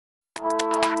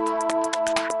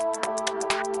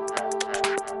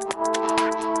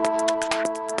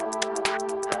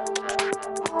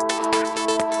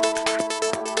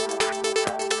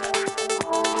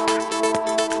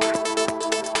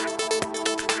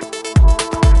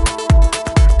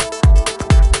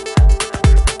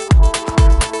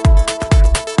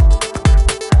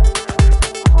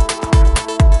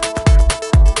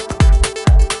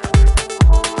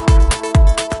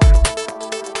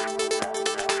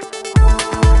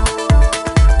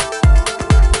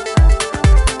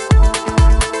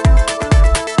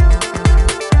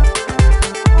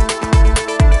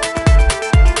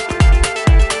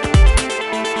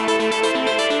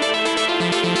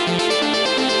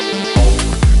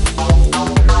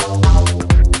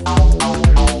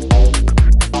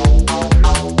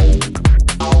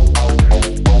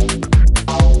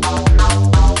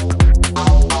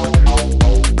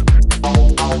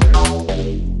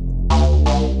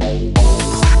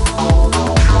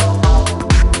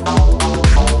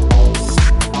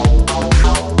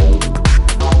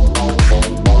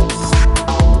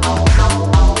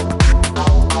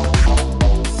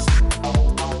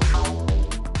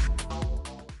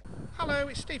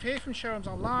Here from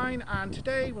Showhomesonline, and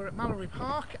today we're at Mallory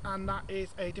Park, and that is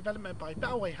a development by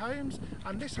Bellway Homes,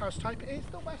 and this house type is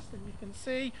the Weston. You can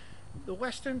see the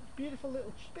Weston, beautiful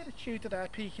little bit of Tudor there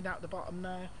peeking out the bottom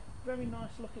there. Very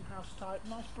nice looking house type,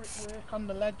 nice brickwork on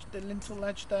the ledge, the lintel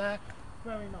ledge there,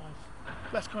 very nice.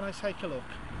 Let's go and take a look.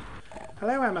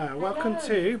 Hello Emma, hello. Welcome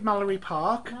to Mallory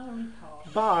Park,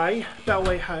 by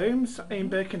Bellway Homes in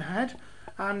Birkenhead.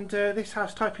 And this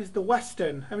house type is the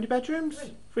Weston. How many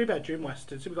bedrooms? Three bedroom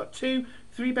Weston. So we've got two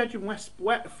 3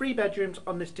 bedrooms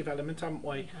on this development, haven't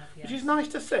we? We have, yes. Which is nice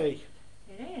to see.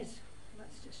 It is.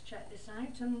 Let's just check this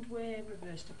out, and we're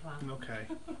reversed to plan. Okay.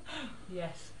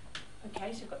 Yes.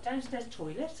 Okay, so we've got downstairs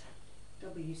toilet,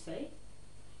 WC.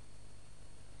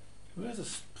 There's a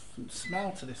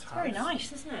smell to this house. Very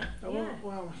nice, isn't it? Oh, yeah.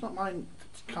 Well, it's not my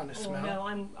kind of smell.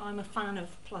 No, I'm a fan of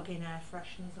plug-in air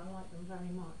fresheners. I like them very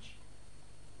much.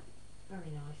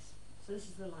 Very nice. So this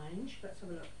is the lounge. Let's have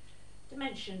a look.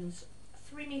 Dimensions: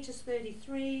 3 meters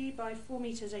 33 by 4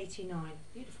 meters 89.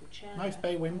 Beautiful chair. Nice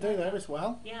bay window there as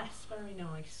well. Yes, very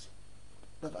nice.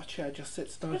 But that chair just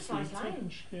sits Good nicely. size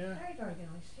lounge. Yeah. Very, very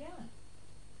nice. Yeah.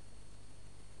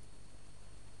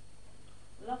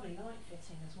 Lovely light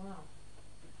fitting as well.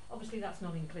 Obviously that's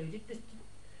not included. This,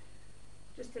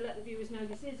 just to let the viewers know,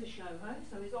 this is a show home,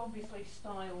 so it's obviously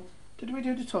styled. Did we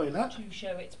do the toilet? To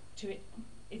show it to it.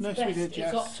 It's Yes, best, we did,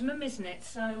 yes. It's optimum, isn't it?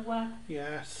 So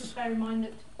yes. just bear in mind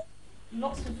that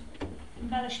lots of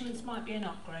embellishments might be an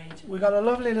upgrade. We've got a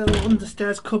lovely little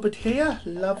understairs cupboard here,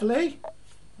 lovely.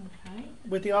 Okay.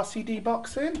 With the RCD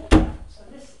box in. So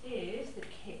this is the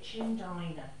kitchen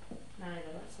diner. Now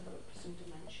then, let's have a look at some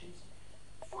dimensions.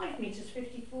 5 meters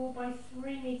 54 by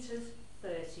 3 meters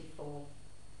 34.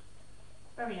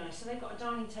 Very nice. So they've got a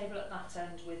dining table at that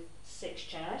end with 6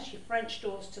 chairs. Your French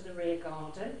doors to the rear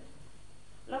garden.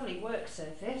 Lovely work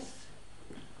surface.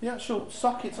 The actual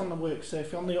sockets on the work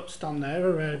surface on the upstand there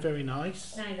are very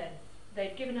nice. Now then,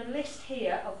 they've given a list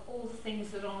here of all the things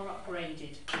that are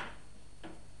upgraded.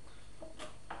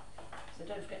 So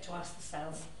don't forget to ask the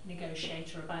sales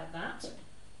negotiator about that.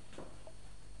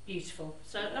 Beautiful.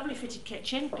 So lovely fitted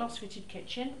kitchen, gloss fitted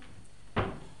kitchen.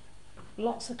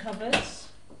 Lots of cupboards.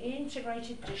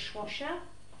 Integrated dishwasher.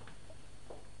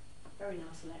 Very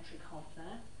nice electric hob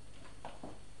there.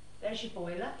 There's your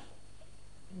boiler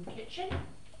in the kitchen.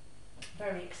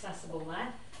 Very accessible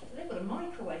there. So they've got a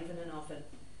microwave and an oven.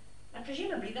 And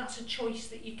presumably that's a choice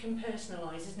that you can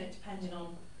personalise, isn't it, depending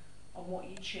on what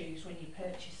you choose when you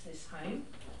purchase this home.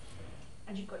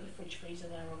 And you've got your fridge freezer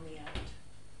there on the end.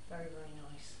 Very, very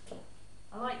nice.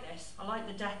 I like this. I like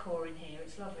the decor in here.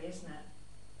 It's lovely, isn't it?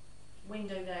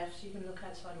 Window there so you can look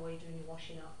outside while you're doing your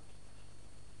washing up.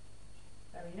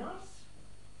 Very nice.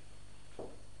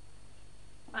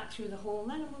 Back through the hall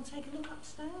then, and we'll take a look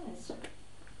upstairs.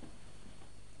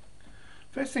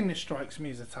 First thing that strikes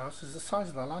me as this house is the size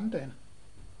of the landing.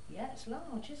 Yeah, it's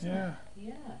large, isn't it?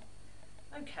 Yeah.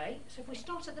 Okay, so if we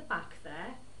start at the back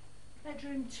there,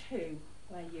 bedroom 2,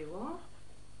 where you are.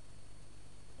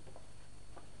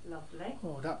 Lovely.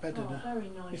 Oh, that bed very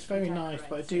nice. it's very nice,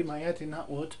 but I do my head in that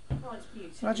wood. Oh, it's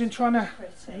beautiful. Imagine it's trying to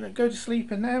pretty. go to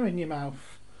sleep in there in your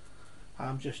mouth.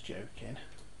 I'm just joking.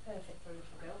 Perfect for a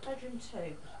little girl. Bedroom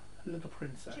 2. Little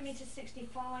princess. 2 meters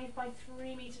 65 by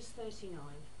 3 meters 39.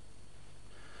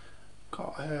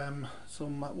 Got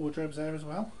some wardrobes there as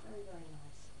well. Very, very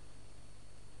nice.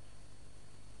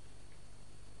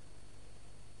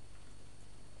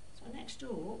 So next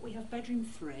door we have bedroom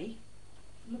 3.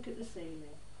 Look at the ceiling.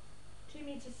 2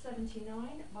 metres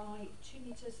 79 by 2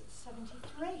 metres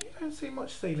 73. You don't see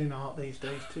much ceiling art these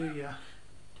days, do you?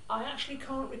 I actually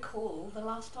can't recall the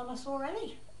last time I saw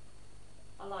any.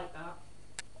 I like that.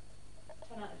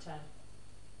 10 out of 10.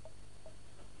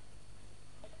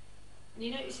 And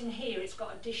you notice in here it's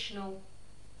got additional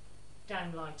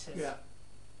downlighters. Yeah.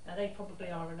 Now they probably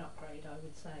are an upgrade, I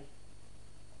would say.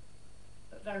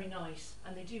 But very nice,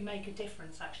 and they do make a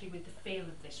difference actually with the feel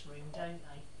of this room, don't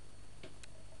they?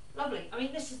 Lovely. I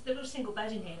mean, this is the little single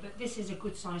bed in here, but this is a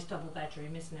good sized double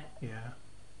bedroom, isn't it? Yeah.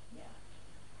 Yeah.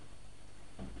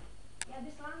 Yeah,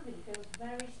 this landing feels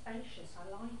very spacious.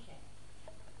 I like it.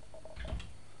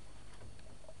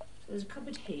 So there's a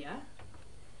cupboard here,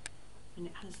 and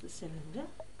it has the cylinder.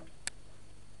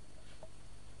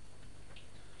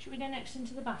 Should we go next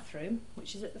into the bathroom,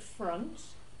 which is at the front?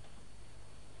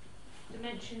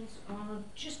 Dimensions are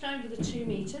just over the 2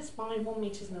 metres by 1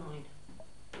 metres 9.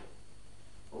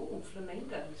 Oh,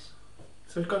 flamingos.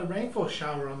 So we've got a rainfall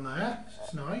shower on there.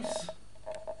 It's nice.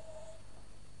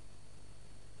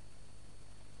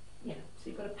 Yeah, so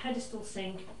you've got a pedestal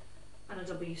sink and a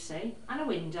WC and a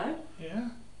window. Yeah.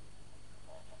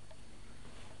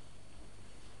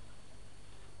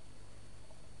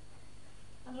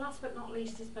 And last but not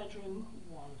least is bedroom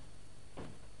 1.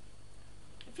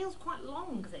 It feels quite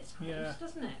long, this house, Yeah.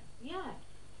 doesn't it? Yeah.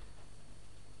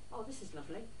 Oh, this is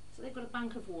lovely. So they've got a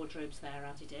bank of wardrobes there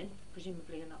added in,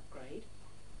 presumably an upgrade.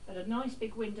 But a nice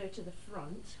big window to the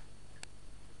front.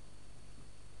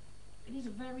 It is a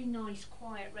very nice,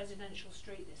 quiet residential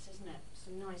street, this, isn't it?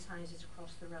 Some nice houses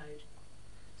across the road.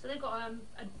 So they've got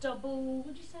a double,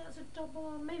 would you say that's a double,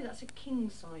 or maybe that's a king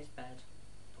size bed.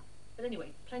 But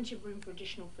anyway, plenty of room for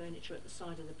additional furniture at the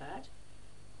side of the bed.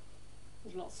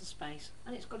 There's lots of space,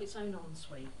 and it's got its own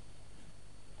ensuite.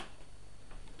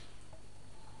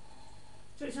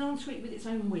 So it's an ensuite with its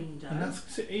own window. And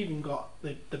that's even got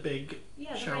the big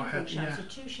shower head. Yeah. So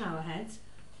 2 shower heads.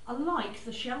 I like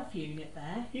the shelf unit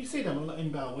there. You see them a lot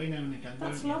in Bellway now and again,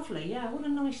 That's don't you? lovely, yeah, what a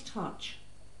nice touch.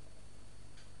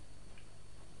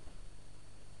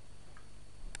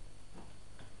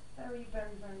 Very,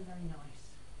 very, very, very nice.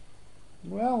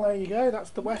 Well, there you go.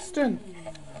 That's the Weston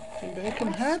in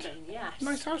Birkenhead. Weston, yes.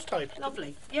 Nice house type.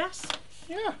 Lovely, yes.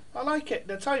 Yeah, I like it.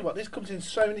 I'll tell you what, this comes in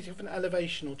so many different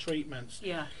elevational treatments.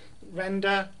 Yeah.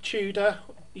 Render, Tudor,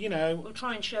 you know. We'll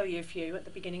try and show you a few at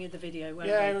the beginning of the video, won't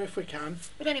Yeah, we? if we can.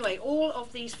 But anyway, all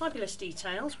of these fabulous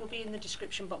details will be in the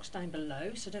description box down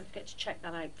below, so don't forget to check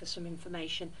that out for some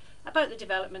information about the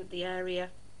development, the area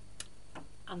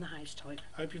and the house type.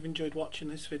 I hope you've enjoyed watching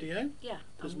this video. Yeah.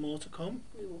 There's more to come.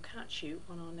 We will catch you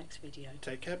on our next video.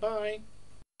 Take care, bye.